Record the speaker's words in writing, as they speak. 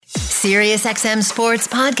SiriusXM Sports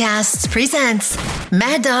Podcasts presents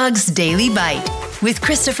Mad Dog's Daily Bite with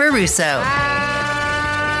Christopher Russo. And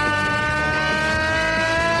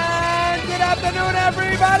good afternoon,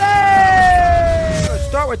 everybody! Let's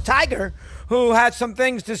start with Tiger, who had some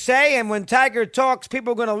things to say, and when Tiger talks,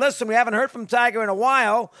 people are going to listen. We haven't heard from Tiger in a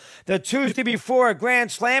while. The Tuesday before a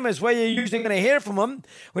Grand Slam is where you're usually going to hear from him.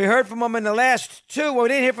 We heard from him in the last two. Well, we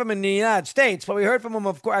didn't hear from him in the United States, but we heard from him,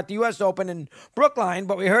 of course, at the U.S. Open in Brookline.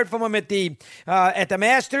 But we heard from him at the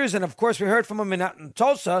Masters, and of course, we heard from him in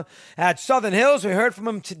Tulsa at Southern Hills. We heard from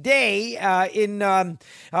him today in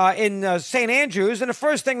St. Andrews. And the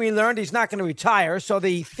first thing we learned, he's not going to retire. So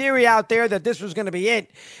the theory out there that this was going to be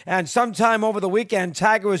it, and sometime over the weekend,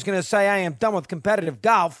 Tiger was going to say, I am done with competitive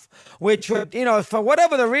golf, which, for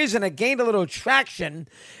whatever the reason, it gained a little traction.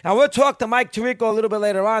 And we'll talk to Mike Tirico a little bit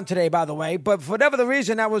later on today, by the way. But for whatever the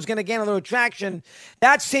reason that was going to gain a little traction,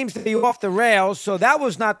 that seems to be off the rails. So that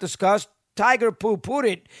was not discussed. Tiger poo-pooed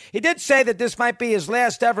it. He did say that this might be his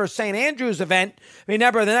last ever St. Andrews event.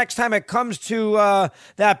 Remember, the next time it comes to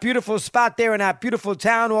that beautiful spot there in that beautiful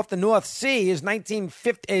town off the North Sea is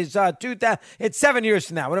 2000. It's 7 years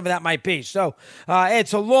from now, whatever that might be. So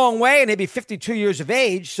it's a long way, and he'll be 52 years of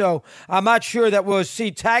age. So I'm not sure that we'll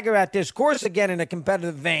see Tiger at this course again in a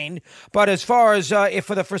competitive vein. But as far as if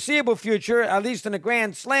for the foreseeable future, at least in a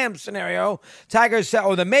Grand Slam scenario, Tiger said,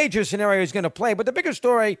 or the major scenario is going to play. But the bigger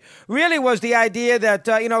story really was the idea that,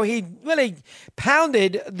 he really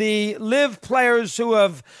pounded the LIV players who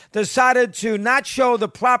have decided to not show the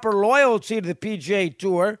proper loyalty to the PGA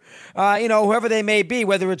Tour, whoever they may be,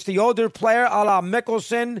 whether it's the older player, a la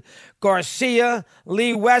Mickelson, Garcia,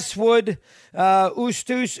 Lee Westwood,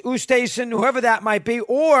 Oosthuizen, whoever that might be,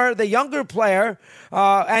 or the younger player.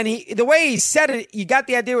 And the way he said it, you got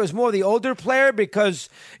the idea it was more the older player because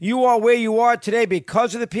you are where you are today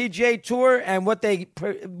because of the PGA Tour and what they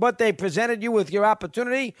presented you with your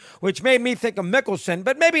opportunity, which made me think of Mickelson,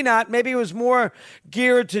 but maybe not. Maybe it was more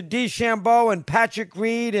geared to DeChambeau and Patrick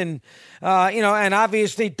Reed and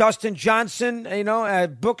obviously Dustin Johnson,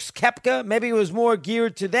 Brooks Koepka. Maybe it was more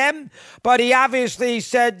geared to them. But he obviously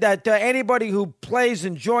said that anybody who plays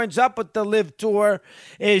and joins up with the LIV Tour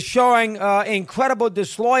is showing incredible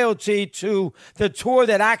disloyalty to the tour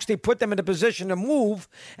that actually put them in a position to move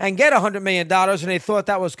and get $100 million, and they thought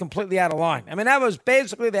that was completely out of line. I mean, that was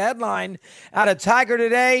basically the headline out of Tiger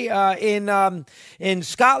today in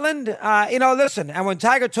Scotland. Listen, and when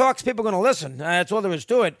Tiger talks, people are going to listen. That's all there is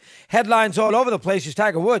to it. Headlines all over the place is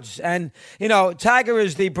Tiger Woods. And, Tiger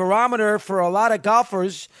is the barometer for a lot of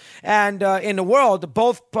golfers and in the world,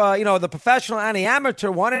 both, the professional and the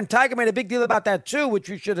amateur one. And Tiger made a big deal about that, too, which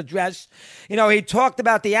we should address. He talked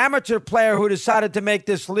about the amateur player who decided to make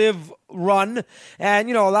this LIV run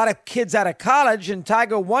and, a lot of kids out of college. And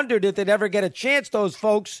Tiger wondered if they'd ever get a chance, those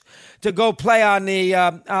folks, to go play on the,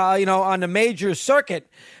 on the major circuit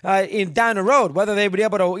down the road, whether they would be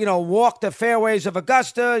able to, walk the fairways of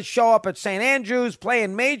Augusta, show up at St. Andrews, play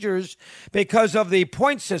in majors because of the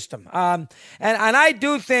point system. And I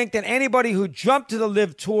do think that anybody who jumped to the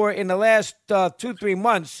LIV Tour in the last 2-3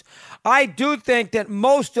 months, I do think that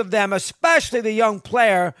most of them, especially the young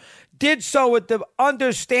player, did so with the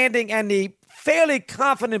understanding and the fairly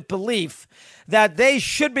confident belief that they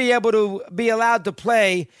should be able to be allowed to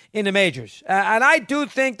play in the majors. And I do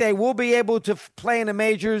think they will be able to play in the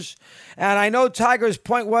majors. And I know Tiger's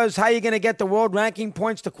point was, how are you going to get the world ranking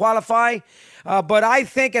points to qualify? But I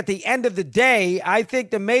think at the end of the day, I think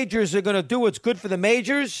the majors are going to do what's good for the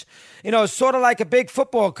majors. Sort of like a big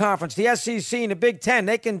football conference, the SEC and the Big Ten.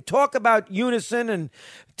 They can talk about unison and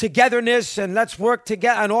togetherness and let's work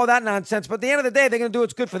together and all that nonsense. But at the end of the day, they're going to do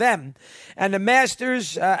what's good for them. And the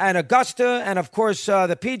Masters and Augusta and, of course,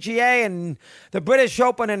 the PGA and the British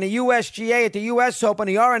Open and the USGA at the US Open,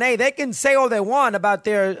 the RNA, they can say all they want about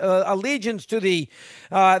their allegiance to the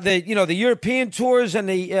European tours and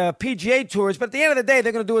the PGA tours. But at the end of the day,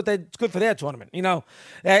 they're going to do what's good for their tournament.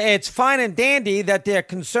 It's fine and dandy that they're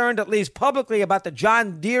concerned, at least publicly, about the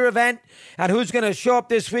John Deere event and who's going to show up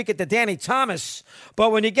this week at the Danny Thomas.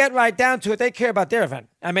 But when you get right down to it, they care about their event.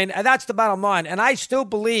 I mean, that's the bottom line. And I still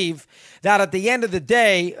believe that at the end of the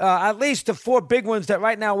day, at least the four big ones that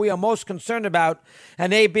right now we are most concerned about,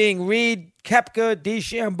 and they being Reed, Koepka,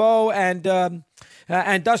 DeChambeau,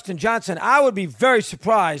 and Dustin Johnson, I would be very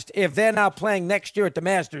surprised if they're not playing next year at the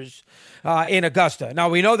Masters in Augusta. Now,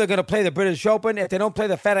 we know they're going to play the British Open. If they don't play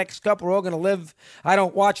the FedEx Cup, we're all going to live. I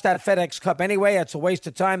don't watch that FedEx Cup anyway. It's a waste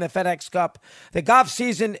of time, the FedEx Cup. The golf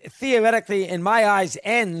season, theoretically, in my eyes,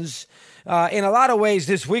 ends in a lot of ways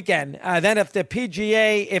this weekend. Then if the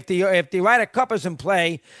PGA, if the Ryder Cup is in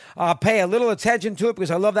play, pay a little attention to it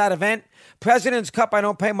because I love that event. President's Cup, I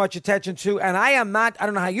don't pay much attention to. And I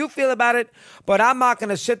don't know how you feel about it, but I'm not going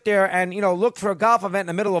to sit there and, look for a golf event in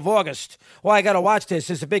the middle of August. Well, I got to watch this.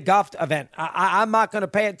 It's a big golf event. I'm not going to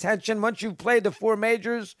pay attention. Once you've played the 4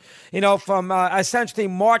 majors, from essentially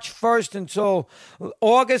March 1st until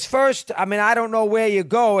August 1st, I don't know where you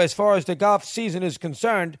go as far as the golf season is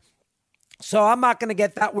concerned. So I'm not going to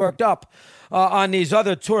get that worked up on these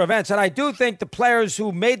other tour events. And I do think the players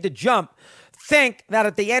who made the jump think that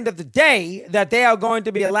at the end of the day that they are going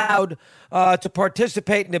to be allowed to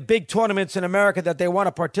participate in the big tournaments in America that they want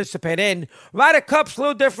to participate in. Ryder Cup's a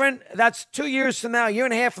little different. That's 2 years from now, a year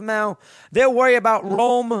and a half from now. They'll worry about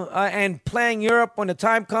Rome and playing Europe when the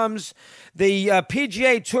time comes. The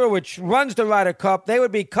PGA Tour, which runs the Ryder Cup, they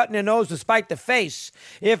would be cutting their nose to spite the face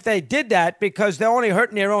if they did that, because they're only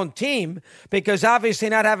hurting their own team, because obviously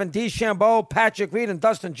not having DeChambeau, Patrick Reed, and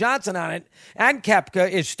Dustin Johnson on it, and Koepka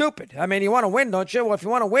is stupid. You want to win, don't you? Well, if you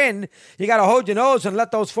want to win, you got to hold your nose and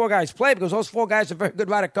let those 4 guys play, because those 4 guys are very good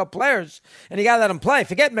Ryder Cup players, and you got to let them play.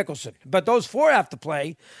 Forget Mickelson. But those 4 have to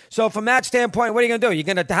play. So from that standpoint, what are you going to do? You're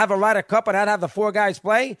going to have a Ryder Cup and not have the 4 guys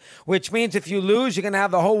play, which means if you lose, you're going to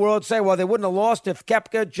have the whole world say, well, they wouldn't have lost if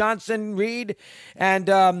Koepka, Johnson, Reed, and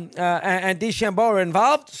DeChambeau are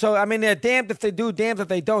involved. So, they're damned if they do, damned if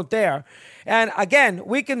they don't there. And again,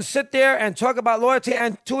 we can sit there and talk about loyalty,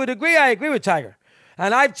 and to a degree, I agree with Tiger.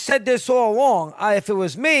 And I've said this all along. If it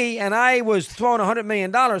was me and I was throwing $100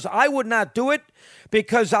 million, I would not do it,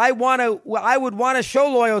 because I would want to show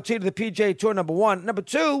loyalty to the PGA Tour, number one. Number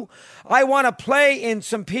two, I want to play in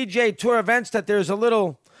some PGA Tour events that there's a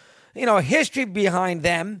little, history behind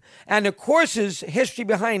them. And the courses, history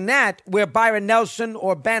behind that, where Byron Nelson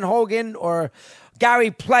or Ben Hogan or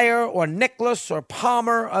Gary Player or Nicklaus or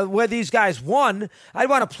Palmer, where these guys won, I'd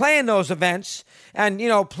want to play in those events. And,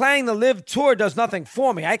 playing the LIV Tour does nothing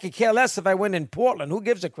for me. I could care less if I win in Portland. Who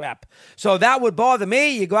gives a crap? So that would bother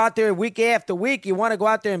me. You go out there week after week. You want to go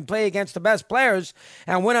out there and play against the best players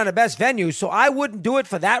and win on the best venue. So I wouldn't do it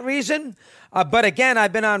for that reason. But again,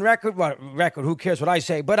 I've been on record, who cares what I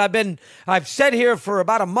say? But I've said here for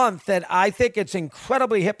about a month that I think it's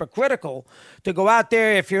incredibly hypocritical to go out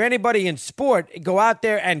there, if you're anybody in sport, go out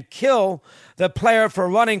there and kill the player for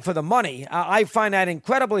running for the money. I find that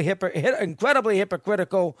incredibly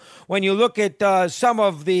hypocritical when you look at some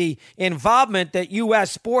of the involvement that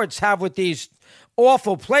U.S. sports have with these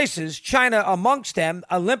awful places, China amongst them.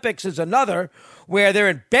 Olympics is another, where they're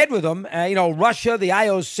in bed with them. Russia, the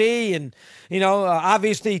IOC, and,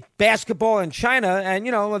 obviously basketball in China. And,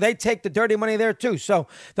 they take the dirty money there too. So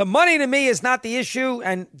the money to me is not the issue,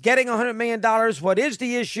 and getting $100 million. What is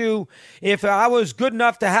the issue, if I was good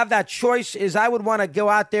enough to have that choice, is I would want to go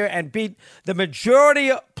out there and beat the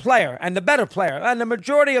majority player and the better player. And the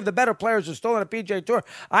majority of the better players are still on the PGA Tour.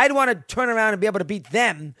 I'd want to turn around and be able to beat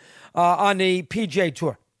them on the PGA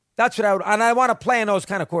Tour. That's what I would, and I want to play in those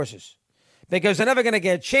kind of courses, because they're never going to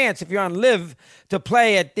get a chance if you're on LIV to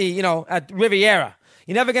play at at Riviera.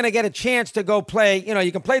 You're never going to get a chance to go play.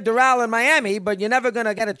 You can play Doral in Miami, but you're never going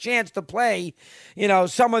to get a chance to play,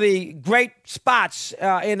 some of the great spots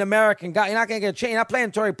in American. You're not going to get a chance. You're not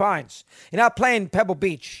playing Torrey Pines. You're not playing Pebble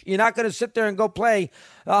Beach. You're not going to sit there and go play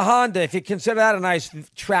Honda, if you consider that a nice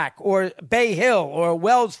track, or Bay Hill, or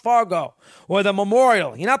Wells Fargo, or the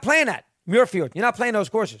Memorial. You're not playing that. Muirfield. You're not playing those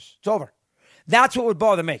courses. It's over. That's what would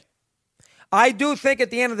bother me. I do think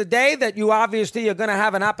at the end of the day that you obviously are going to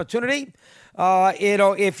have an opportunity.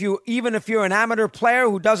 If you're an amateur player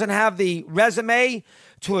who doesn't have the resume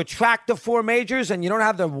to attract the 4 majors, and you don't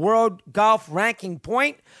have the world golf ranking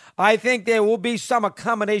point, I think there will be some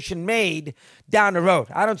accommodation made down the road.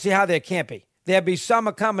 I don't see how there can't be. There'll be some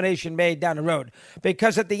accommodation made down the road,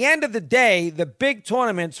 because at the end of the day, the big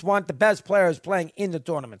tournaments want the best players playing in the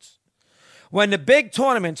tournaments. When the big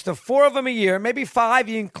tournaments, the 4 of them a year, maybe 5,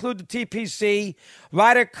 you include the TPC,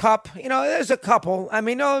 Ryder Cup, there's a couple.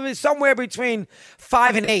 Somewhere between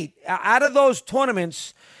 5 and 8. Out of those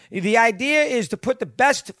tournaments, the idea is to put the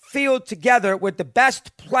best field together with the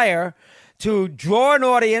best player to draw an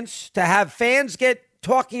audience, to have fans get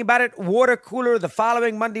talking about it, water cooler the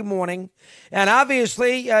following Monday morning, and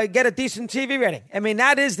obviously get a decent TV rating.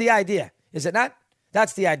 That is the idea, is it not?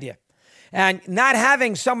 That's the idea. And not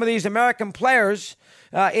having some of these American players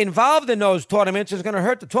involved in those tournaments is going to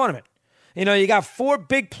hurt the tournament. You got 4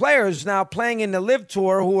 big players now playing in the LIV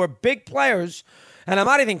Tour who are big players, and I'm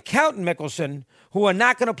not even counting Mickelson, who are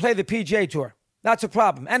not going to play the PGA Tour. That's a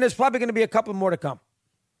problem. And there's probably going to be a couple more to come.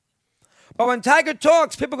 But when Tiger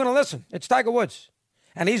talks, people are going to listen. It's Tiger Woods.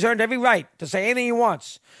 And he's earned every right to say anything he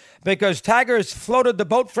wants, because Tiger has floated the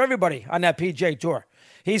boat for everybody on that PGA Tour.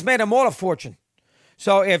 He's made them all a fortune.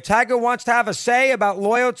 So if Tiger wants to have a say about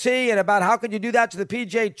loyalty and about how can you do that to the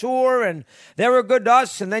PGA Tour and they were good to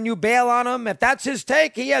us and then you bail on them, if that's his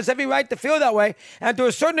take, he has every right to feel that way. And to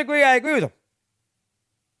a certain degree, I agree with him.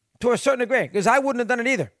 To a certain degree, because I wouldn't have done it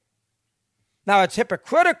either. Now, it's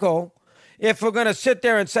hypocritical if we're going to sit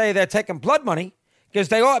there and say they're taking blood money,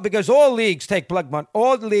 because all leagues take blood money.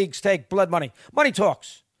 All leagues take blood money. Money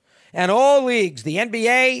talks. And all leagues, the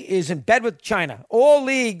NBA is in bed with China. All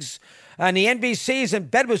leagues and the NBC is in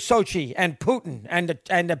bed with Sochi and Putin and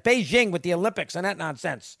the Beijing with the Olympics and that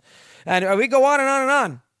nonsense. And we go on and on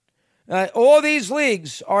and on. All these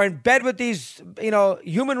leagues are in bed with these,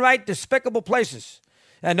 human right despicable places.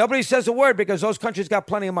 And nobody says a word because those countries got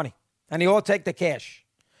plenty of money. And they all take the cash.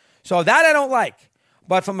 So that I don't like.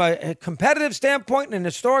 But from a competitive standpoint and an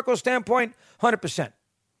historical standpoint, 100%.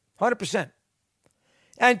 100%.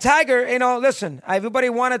 And Tiger, listen, everybody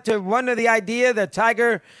wanted to run to the idea that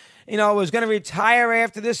Tiger, was going to retire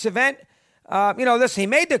after this event. Listen, he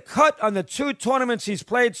made the cut on the 2 tournaments he's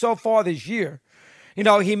played so far this year.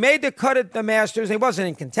 He made the cut at the Masters. He wasn't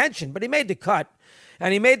in contention, but he made the cut.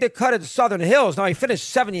 And he made the cut at the Southern Hills. Now, he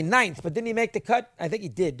finished 79th, but didn't he make the cut? I think he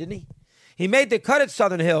did, didn't he? He made the cut at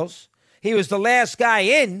Southern Hills. He was the last guy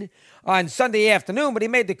in on Sunday afternoon, but he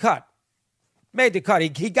made the cut. Made the cut.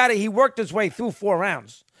 He got it. He worked his way through 4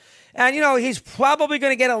 rounds. And, he's probably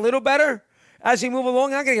going to get a little better as he move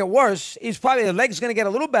along. Not going to get worse. The leg's going to get a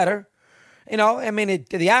little better.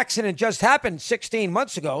 The accident just happened 16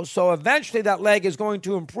 months ago. So eventually that leg is going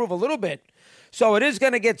to improve a little bit. So it is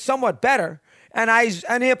going to get somewhat better. And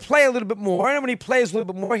he'll play a little bit more. And when he plays a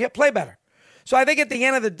little bit more, he'll play better. So I think at the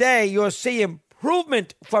end of the day, you'll see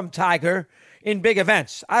improvement from Tiger in big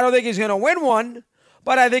events. I don't think he's going to win one,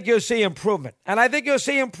 but I think you'll see improvement. And I think you'll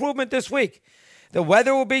see improvement this week. The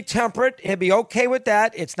weather will be temperate. He'll be okay with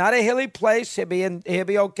that. It's not a hilly place. He'll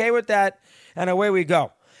be okay with that. And away we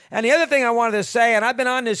go. And the other thing I wanted to say, and I've been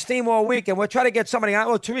on this theme all week, and we'll try to get somebody on.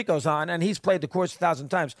 Well, Tariq's on, and he's played the course 1,000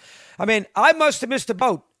 times. I must have missed the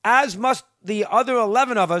boat, as must the other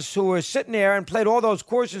 11 of us who were sitting there and played all those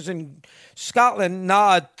courses in Scotland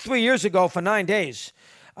 3 years ago for 9 days.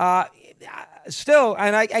 Still,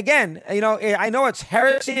 and I know it's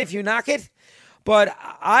heresy if you knock it, but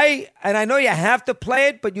I know you have to play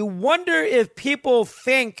it, but you wonder if people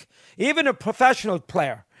think, even a professional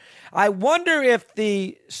player, I wonder if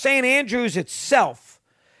the St. Andrews itself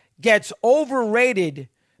gets overrated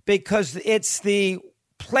because it's the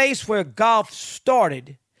place where golf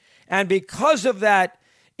started. And because of that,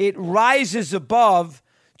 it rises above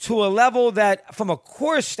to a level that, from a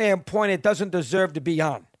course standpoint, it doesn't deserve to be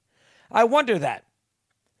on. I wonder that.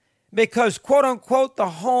 Because, quote unquote, the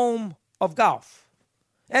home of golf.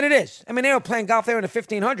 And it is. They were playing golf there in the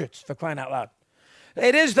 1500s, for crying out loud.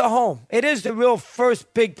 It is the home. It is the real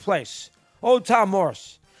first big place. Old Tom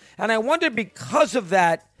Morris. And I wonder, because of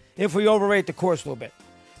that, if we overrate the course a little bit.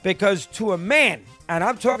 Because to a man, and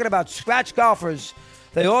I'm talking about scratch golfers,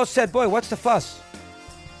 they all said, boy, what's the fuss?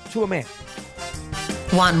 To a man.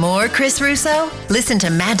 Want more Chris Russo? Listen to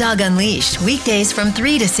Mad Dog Unleashed weekdays from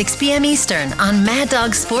 3 to 6 p.m. Eastern on Mad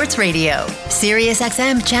Dog Sports Radio, Sirius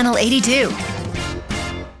XM Channel 82.